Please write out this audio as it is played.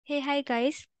Hey, hi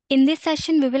guys. In this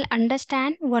session, we will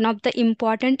understand one of the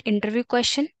important interview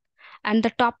question, and the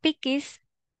topic is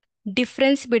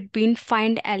difference between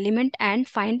find element and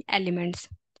find elements.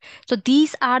 So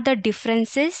these are the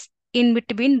differences in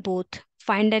between both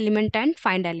find element and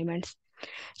find elements.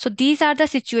 So these are the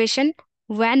situation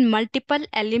when multiple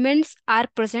elements are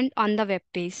present on the web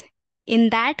page. In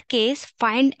that case,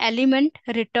 find element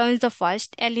returns the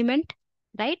first element,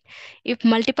 right? If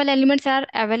multiple elements are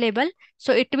available,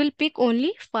 so it will pick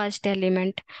only first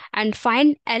element, and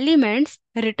find elements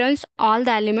returns all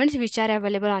the elements which are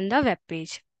available on the web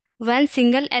page. When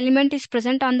single element is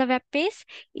present on the web page,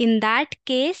 in that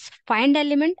case, find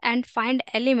element and find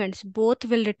elements both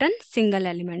will return single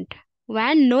element.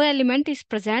 When no element is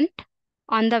present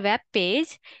on the web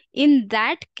page, in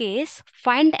that case,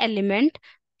 find element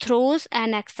throws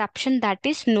an exception, that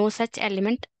is no such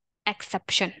element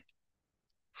exception.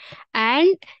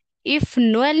 And if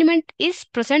no element is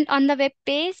present on the web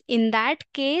page, in that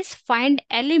case, find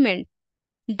element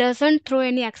doesn't throw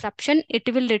any exception, it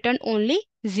will return only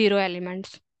 0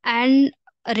 elements. And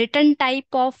return type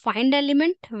of find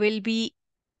element will be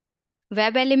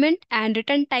web element, and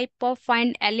return type of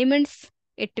find elements,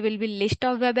 it will be list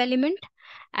of web element.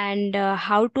 And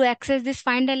how to access this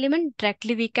find element?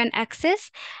 Directly we can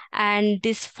access, and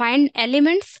this find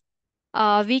elements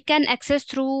we can access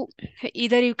through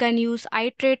either you can use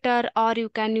iterator, or you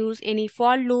can use any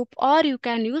for loop, or you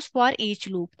can use for each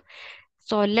loop.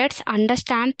 So let's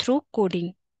understand through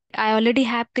coding. I already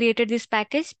have created this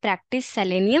package, practice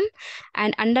Selenium,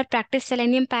 and under practice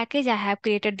Selenium package, I have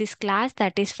created this class,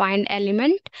 that is find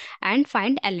element and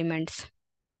find elements.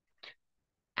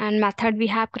 And method we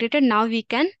have created. Now we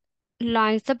can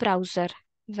launch the browser.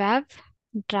 Web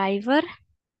driver,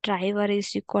 driver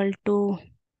is equal to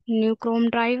new Chrome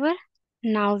driver.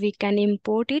 Now we can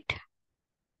import it.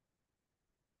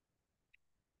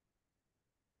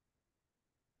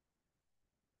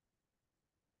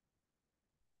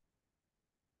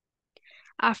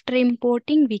 After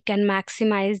importing, we can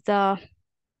maximize the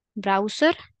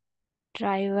browser.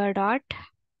 Driver dot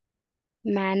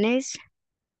manage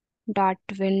dot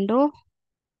window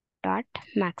dot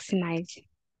maximize.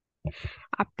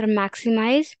 After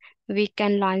maximize, we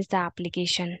can launch the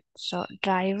application. So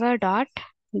driver dot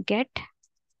get,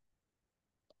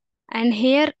 and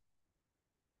here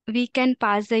we can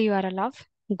pass the URL of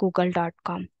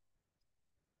google.com.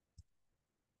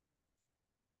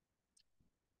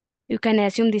 You can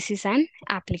assume this is an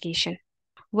application.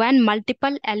 When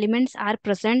multiple elements are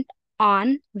present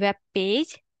on web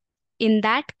page, in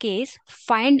that case,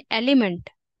 find element,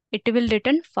 it will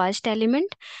return first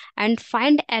element, and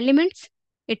find elements,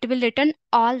 it will return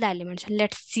all the elements.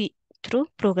 Let's see through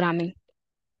programming.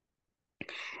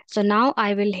 So now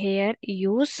I will here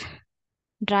use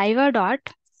driver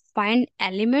dot find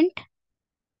element,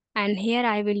 and here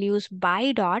I will use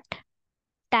by dot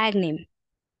tag name.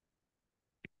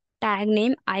 Tag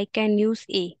name I can use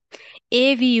A.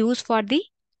 A we use for the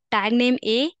tag name,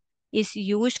 A is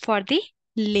used for the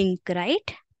link,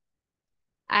 right?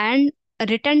 And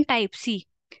return type, see,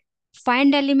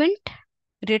 find element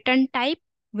return type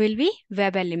will be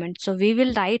web element. So we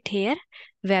will write here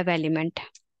web element.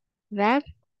 Web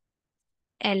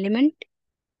element,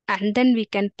 and then we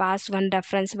can pass one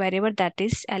reference variable, that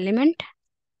is element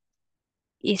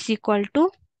is equal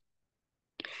to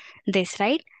this,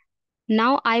 right?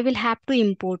 Now I will have to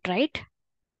import, right?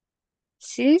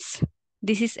 Since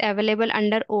this is available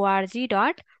under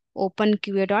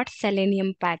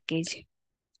org.openqa.selenium package.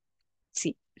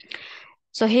 See.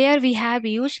 So here we have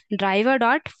used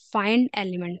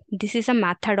driver.findElement. This is a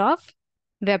method of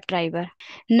WebDriver.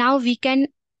 Now we can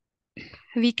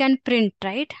print,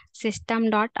 right?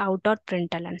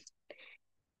 System.out.println.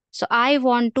 So I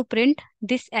want to print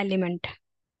this element.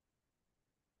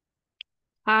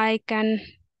 I can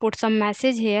put some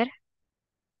message here,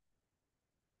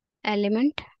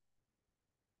 element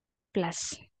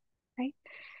plus, right?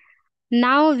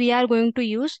 Now we are going to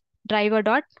use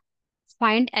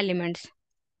driver.findElements.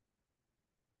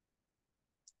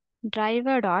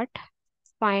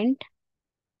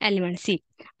 Driver.findElements. See,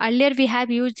 earlier we have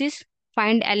used this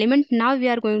find element. Now we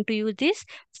are going to use this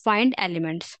find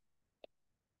elements.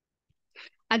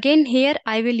 Again, here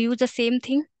I will use the same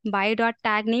thing, by dot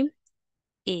tag name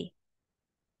A.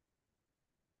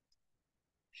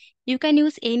 You can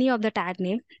use any of the tag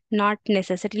name, not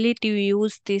necessarily to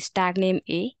use this tag name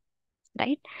A,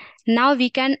 right? Now we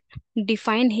can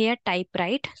define here type,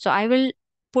 right? So I will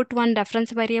put one reference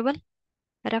variable.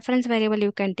 Reference variable,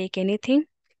 you can take anything,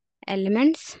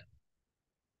 elements,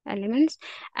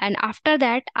 and after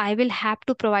that I will have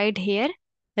to provide here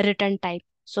return type.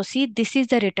 So see, this is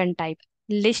the return type.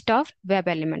 list of web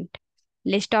element.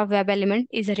 List of web element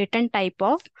is a return type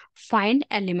of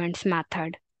findElements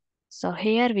method. So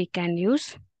here we can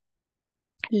use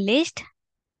list,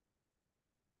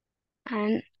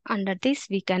 and under this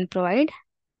we can provide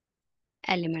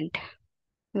element,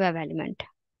 web element.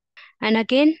 And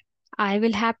again, I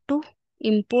will have to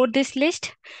import this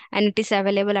list, and it is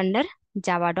available under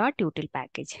java.util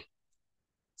package.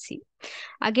 See,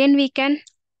 again we can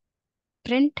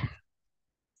print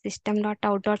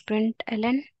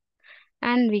system.out.println,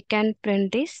 and we can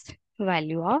print this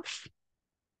value of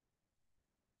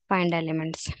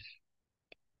findElements.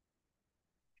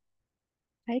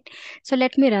 Right, so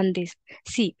let me run this.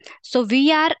 See, so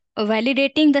we are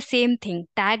validating the same thing,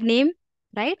 tag name,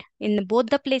 right? In both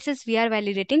the places we are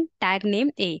validating tag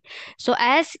name A. So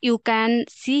as you can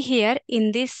see here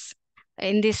in this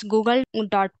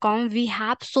google.com, we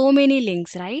have so many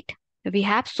links, right? We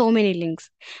have so many links,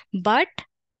 but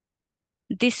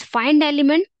this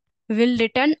findElement will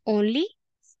return only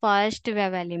first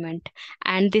web element,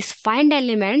 and this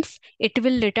findElements, it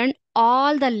will return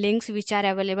all the links which are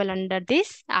available under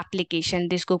this application,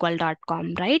 this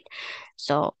google.com, right?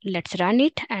 So let's run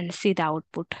it and see the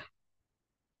output.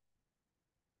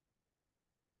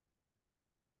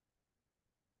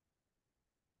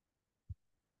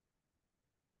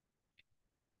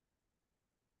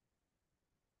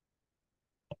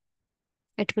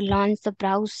 It will launch the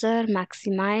browser,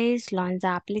 maximize, launch the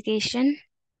application,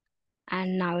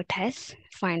 and now it has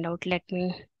find out. Let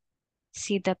me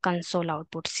see the console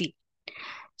output. See,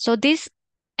 so this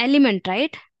element,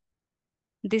 right,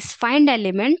 this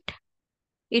findElement,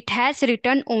 it has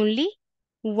written only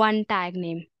one tag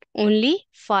name, only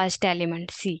first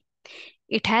element. See,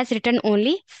 it has written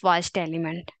only first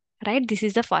element, right? This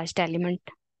is the first element,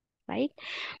 right?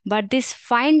 But this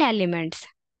findElements,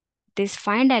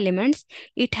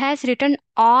 it has written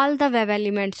all the web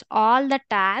elements, all the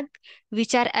tag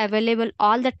which are available,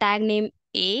 all the tag name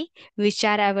A which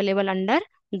are available under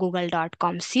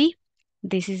google.com. See,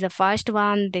 this is the first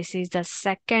one, this is the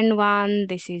second one,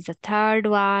 this is the third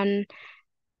one,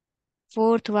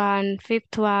 fourth one,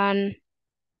 fifth one.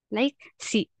 Like,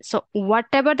 see, so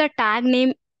whatever the tag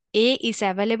name A is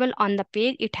available on the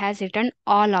page, it has written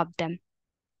all of them.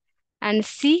 And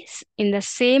see, in the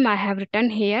same I have written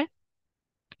here,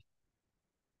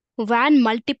 when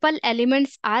multiple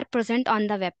elements are present on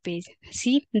the web page.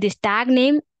 See, this tag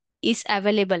name is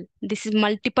available. This is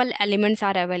multiple elements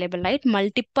are available, right?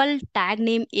 Multiple tag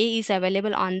name A is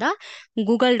available on the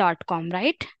google.com,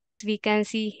 right? We can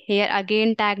see here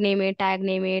again tag name A, tag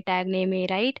name A, tag name A,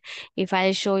 right? If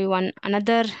I show you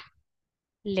another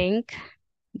link,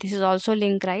 this is also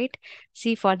link, right?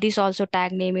 See, for this also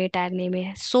tag name A, tag name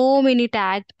A. So many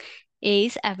tag A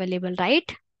is available,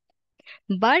 right?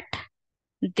 But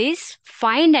this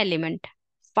findElement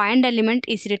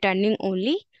is returning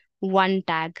only one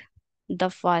tag,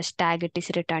 the first tag it is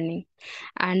returning,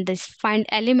 and this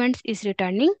findElements is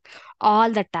returning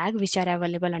all the tag which are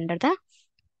available under the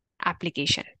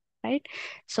application, right?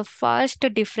 So first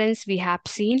difference we have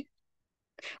seen,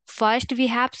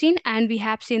 and we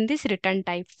have seen this return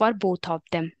type for both of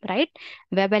them, right?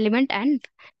 Web element and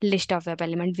list of web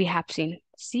element we have seen.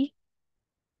 See,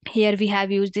 here we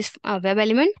have used this web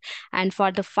element, and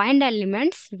for the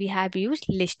findElements we have used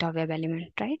list of web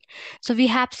element, right? So we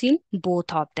have seen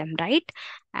both of them, right?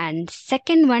 And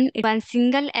second one, if one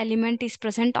single element is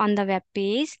present on the web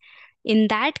page, in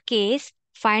that case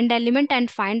findElement and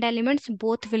findElements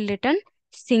both will return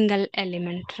single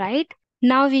element, right?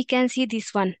 Now we can see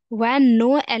this one, when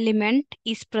no element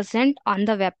is present on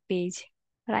the web page,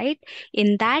 right?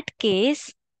 In that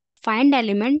case,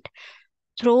 findElement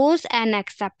throws an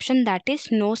exception, that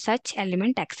is no such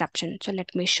element exception. So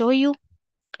let me show you.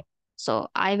 So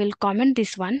I will comment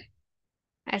this one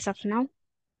as of now.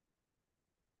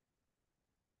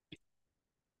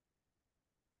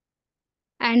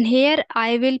 And here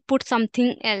I will put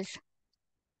something else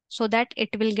so that it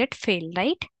will get fail,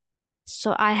 right?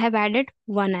 So I have added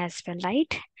one as well,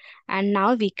 right? And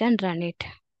now we can run it.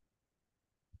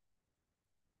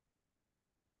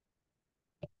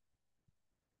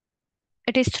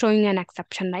 It is throwing an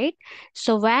exception, right?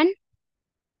 So when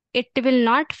it will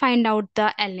not find out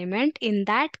the element, in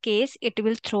that case it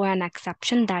will throw an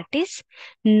exception, that is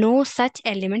no such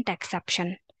element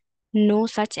exception. No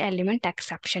such element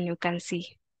exception, you can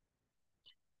see.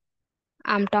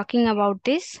 I'm talking about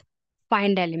this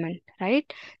findElement, right?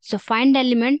 So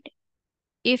findElement,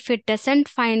 if it doesn't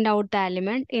find out the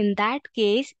element, in that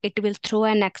case it will throw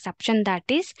an exception, that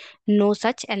is no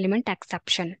such element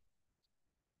exception,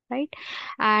 right?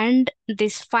 And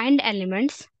this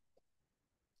findElements,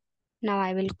 now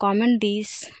I will comment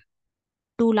these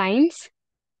two lines,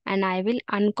 and I will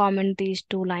uncomment these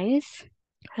two lines,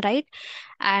 right?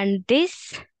 And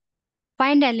this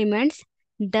findElements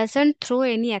doesn't throw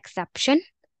any exception,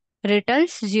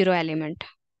 returns zero element.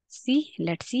 See,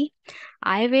 let's see.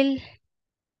 I will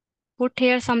put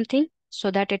here something so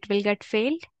that it will get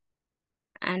failed,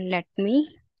 and let me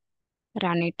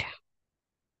run it.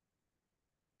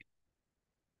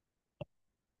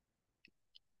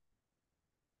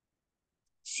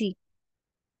 See,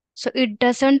 so it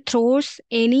doesn't throws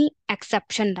any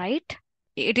exception, right?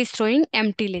 It is throwing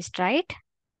empty list, right?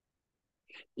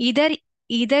 Either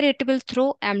either it will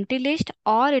throw empty list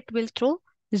or it will throw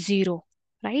zero,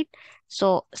 right?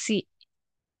 So see,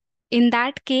 in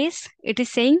that case, it is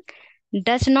saying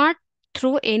does not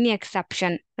throw any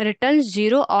exception, returns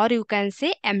zero, or you can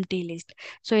say empty list.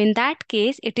 So in that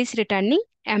case, it is returning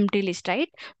empty list, right?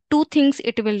 Two things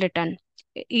it will return.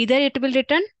 Either it will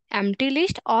return empty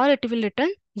list or it will return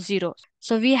zero.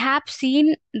 So we have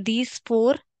seen these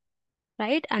four,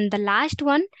 right? And the last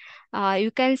one,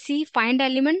 you can see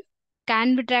findElement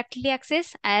can be directly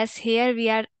accessed, as here we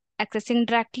are accessing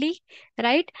directly,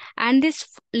 right? And this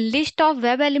list of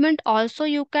web element also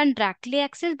you can directly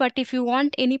access, but if you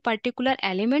want any particular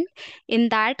element, in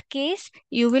that case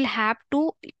you will have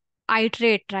to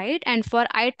iterate, right? And for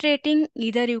iterating,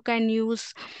 either you can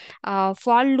use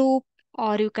for loop,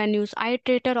 or you can use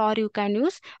iterator, or you can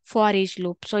use for each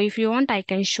loop. So if you want, I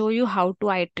can show you how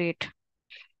to iterate.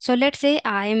 So let's say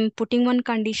I'm putting one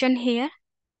condition here,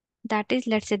 that is,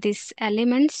 let's say this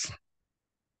elements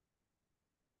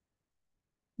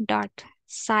dot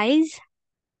size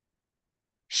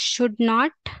should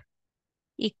not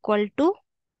equal to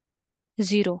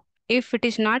 0. If it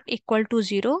is not equal to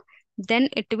 0, then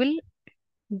it will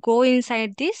go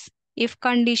inside this if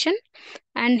condition,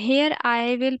 and here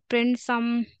I will print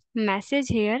some message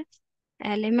here,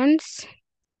 elements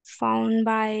found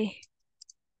by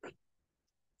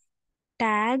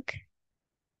tag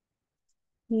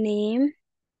name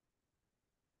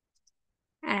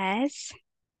as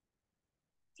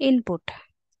input.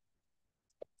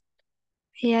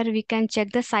 Here we can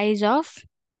check the size of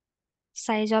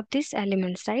these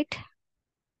elements, right?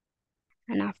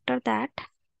 And after that,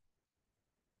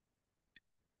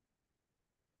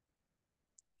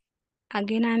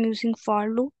 again I am using for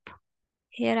loop.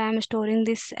 Here I am storing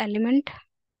this elements,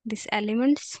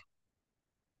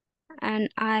 and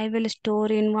I will store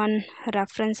in one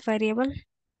reference variable.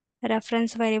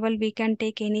 Reference variable we can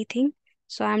take anything.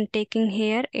 So I am taking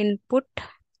here input.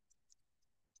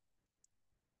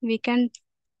 We can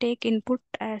take input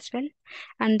as well,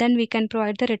 and then we can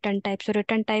provide the return type. So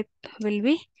return type will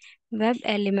be web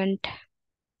element,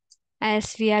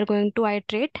 as we are going to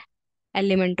iterate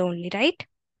element only, right?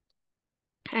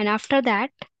 And after that,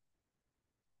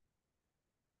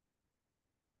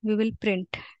 we will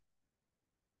print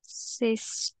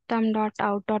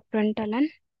system.out.println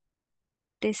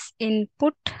this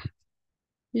input.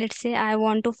 Let's say I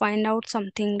want to find out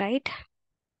something, right?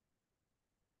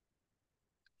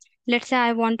 Let's say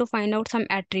I want to find out some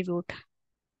attribute,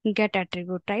 get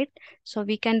attribute, right? So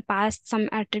we can pass some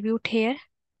attribute here.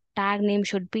 Tag name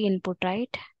should be input, right?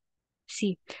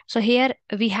 See, so here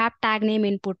we have tag name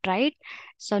input, right?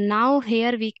 So now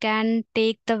here we can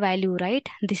take the value, right?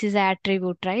 This is the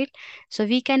attribute, right? So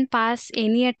we can pass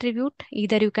any attribute.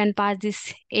 Either you can pass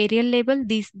this Arial label.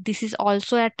 This is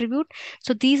also attribute.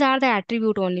 So these are the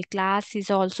attribute only. Class is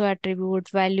also attribute,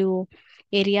 value,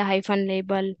 area hyphen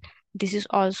label. This is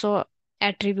also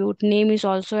attribute, name is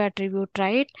also attribute,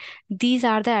 right? These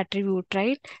are the attribute,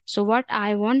 right? So what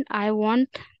I want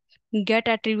get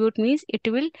attribute means it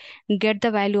will get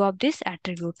the value of this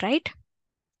attribute, right?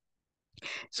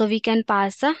 So we can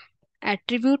pass the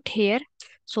attribute here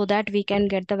so that we can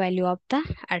get the value of the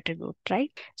attribute, right?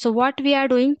 So what we are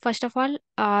doing, first of all,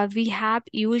 we have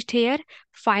used here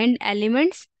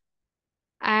findElements,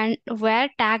 and where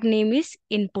tag name is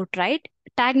input, right?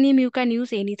 Tag name you can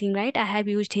use anything, right? I have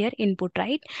used here input,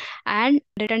 right? And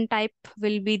return type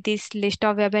will be this list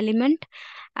of web element,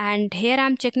 and here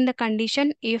I'm checking the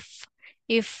condition. If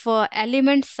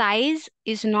element size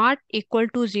is not equal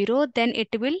to 0, then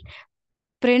it will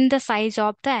print the size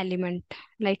of the element,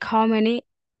 like how many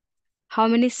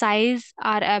size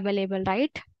are available,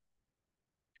 right?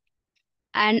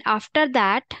 And after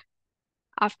that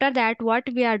what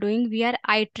we are doing, we are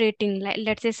iterating. Like,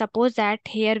 let's say suppose that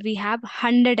here we have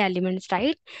 100 elements,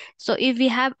 right? So if we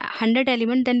have 100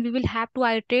 elements, then we will have to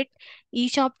iterate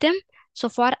each of them. So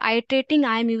for iterating,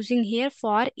 I am using here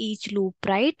for each loop,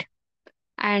 right?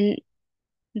 And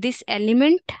this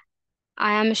element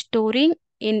I am storing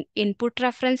in input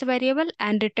reference variable,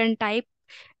 and return type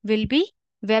will be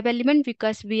web element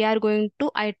because we are going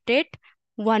to iterate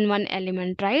one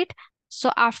element, right?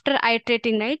 So after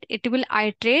iterating, right, it will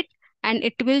iterate and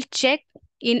it will check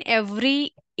in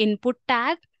every input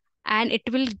tag and it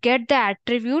will get the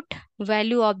attribute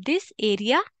value of this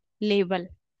area label,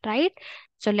 right?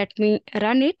 So let me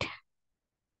run it.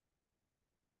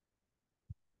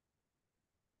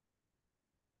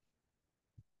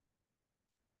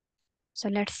 So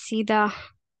let's see the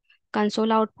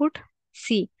console output.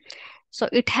 See, so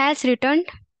it has returned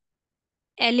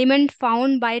element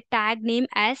found by tag name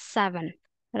as 7,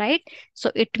 right?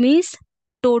 So it means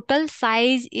total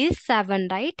size is 7,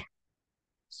 right?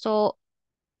 So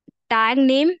tag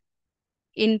name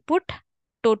input,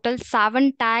 total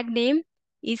 7 tag name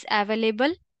is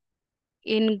available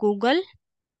in Google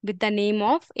with the name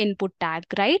of input tag,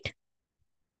 right?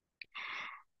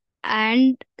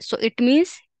 And so it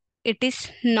means it is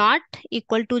not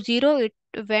equal to 0. It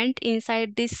went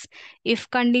inside this if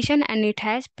condition and it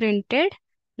has printed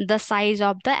the size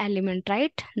of the element,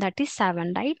 right? That is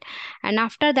 7, right? And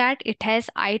after that it has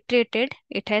iterated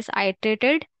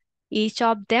each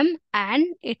of them and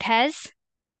it has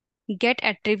get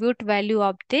attribute value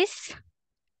of this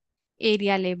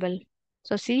area label.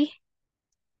 So see,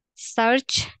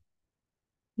 search,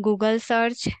 Google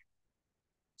search.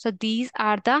 So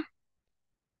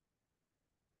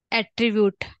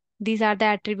attribute these are the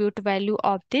attribute value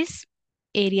of this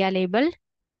area label.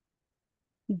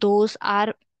 Those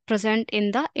are present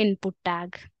in the input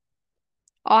tag,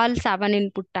 all 7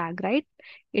 input tag, right?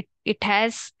 It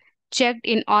has checked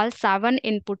in all 7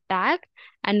 input tag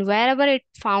and wherever it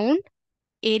found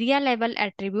area level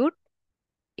attribute,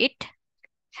 it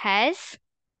has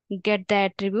get the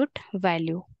attribute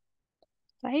value,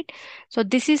 right? So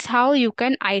this is how you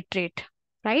can iterate,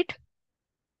 right?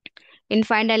 In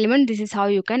findElement, this is how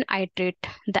you can iterate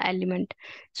the element.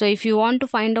 So if you want to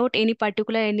find out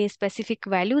any specific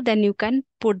value, then you can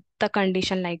put the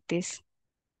condition like this.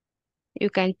 You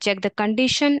can check the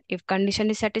condition. If condition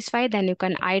is satisfied, then you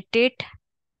can iterate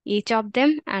each of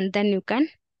them and then you can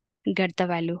get the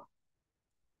value,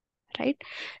 right?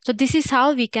 So this is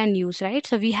how we can use, right?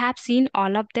 So we have seen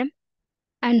all of them.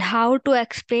 And how to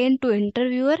explain to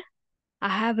interviewer,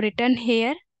 I have written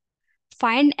here.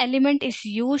 findElement is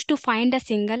used to find a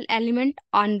single element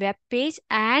on web page,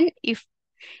 and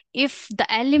if the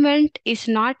element is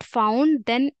not found,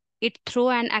 then it throw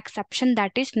an exception,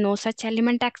 that is no such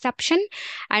element exception.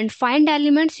 And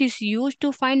findElements is used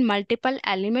to find multiple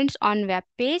elements on web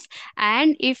page,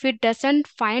 and if it doesn't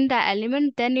find the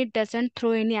element, then it doesn't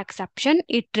throw any exception.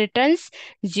 It returns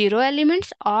 0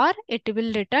 elements or it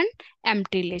will return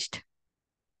empty list,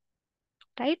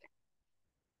 right?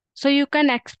 So you can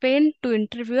explain to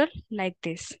interviewer like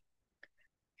this.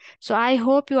 So I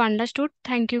hope you understood.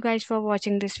 Thank you guys for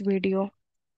watching this video.